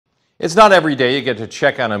It's not every day you get to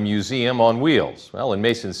check on a museum on wheels. Well, in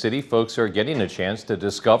Mason City, folks are getting a chance to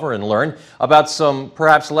discover and learn about some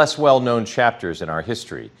perhaps less well-known chapters in our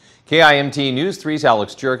history. KIMT News 3's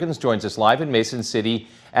Alex Jirgens joins us live in Mason City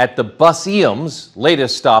at the Bus-eum's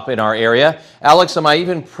latest stop in our area. Alex, am I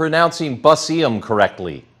even pronouncing Bus-eum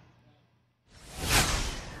correctly?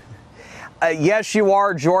 Yes, you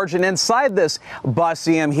are, George. And inside this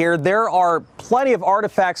Bus-eum here, there are plenty of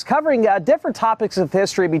artifacts covering different topics of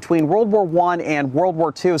history between World War I and World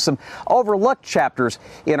War II, some overlooked chapters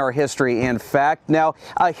in our history, in fact. Now,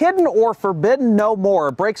 Hidden or Forbidden No More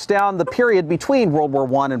breaks down the period between World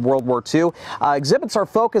War I and World War II. Exhibits are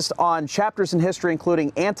focused on chapters in history,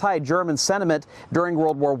 including anti-German sentiment during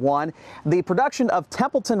World War I, the production of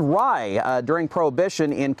Templeton rye during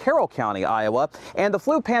Prohibition in Carroll County, Iowa, and the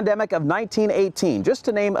flu pandemic of 1918, just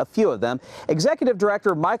to name a few of them. Executive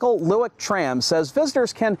Director Michael Lewick-Tram says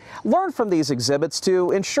visitors can learn from these exhibits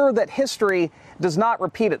to ensure that history does not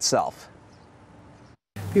repeat itself.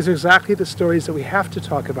 These are exactly the stories that we have to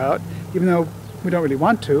talk about, even though we don't really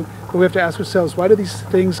want to, but we have to ask ourselves, why do these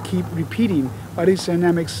things keep repeating? Why do these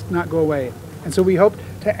dynamics not go away? And so we hope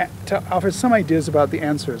to offer some ideas about the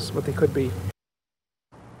answers, what they could be.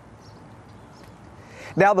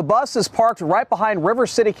 Now, the bus is parked right behind River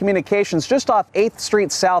City Communications, just off 8th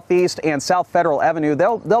Street Southeast and South Federal Avenue.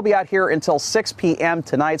 They'll be out here until 6 p.m.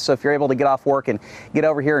 tonight, so if you're able to get off work and get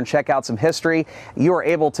over here and check out some history, you are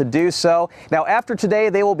able to do so. Now, after today,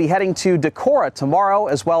 they will be heading to Decorah tomorrow,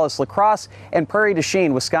 as well as La Crosse and Prairie du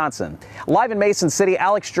Chien, Wisconsin. Live in Mason City,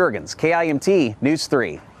 Alex Jirgens, KIMT News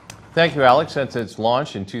 3. Thank you, Alex. Since its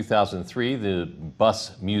launch in 2003, the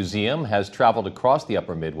Bus-Museum has traveled across the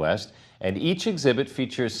upper Midwest, and each exhibit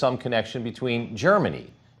features some connection between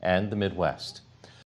Germany and the Midwest.